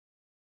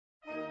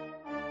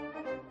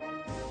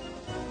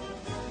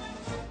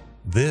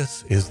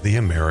This is the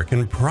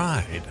American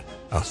Pride,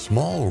 a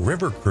small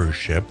river cruise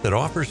ship that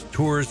offers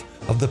tours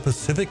of the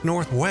Pacific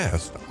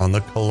Northwest on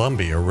the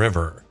Columbia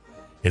River.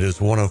 It is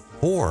one of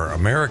 4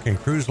 American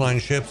Cruise Line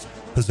ships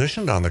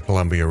positioned on the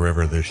Columbia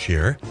River this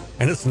year,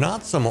 and it's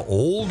not some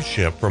old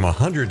ship from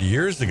 100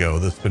 years ago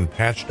that's been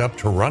patched up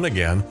to run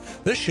again.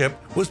 This ship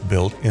was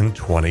built in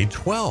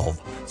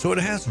 2012, so it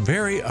has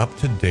very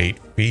up-to-date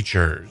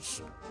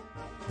features.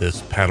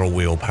 This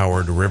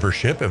paddle-wheel-powered river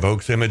ship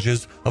evokes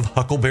images of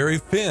Huckleberry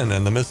Finn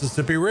and the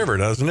Mississippi River,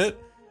 doesn't it?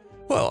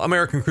 Well,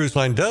 American Cruise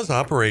Line does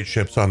operate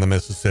ships on the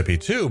Mississippi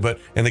too, but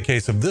in the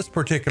case of this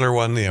particular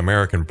one, the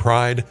American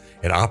Pride,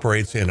 it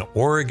operates in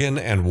Oregon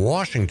and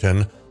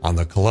Washington on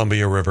the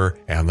Columbia River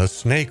and the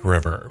Snake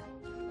River.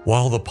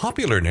 While the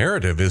popular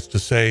narrative is to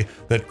say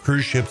that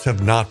cruise ships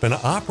have not been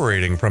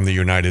operating from the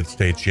United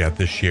States yet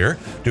this year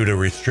due to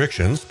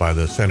restrictions by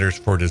the Centers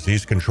for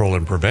Disease Control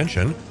and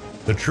Prevention,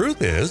 the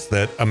truth is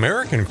that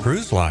American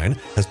Cruise Line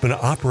has been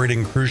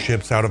operating cruise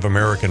ships out of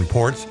American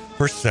ports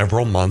for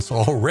several months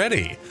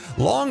already,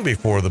 long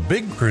before the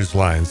big cruise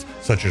lines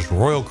such as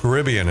Royal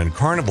Caribbean and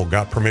Carnival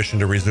got permission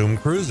to resume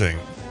cruising.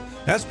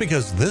 That's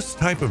because this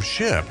type of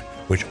ship,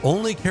 which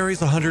only carries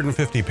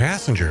 150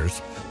 passengers,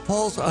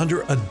 falls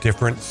under a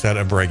different set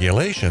of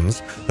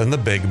regulations than the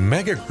big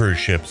mega cruise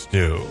ships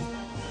do.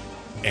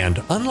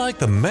 And unlike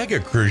the mega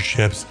cruise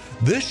ships,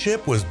 this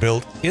ship was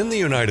built in the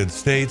United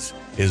States,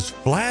 is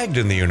flagged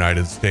in the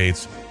United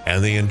States,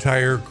 and the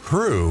entire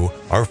crew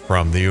are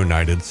from the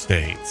United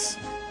States.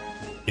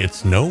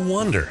 It's no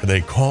wonder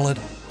they call it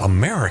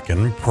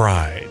American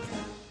Pride.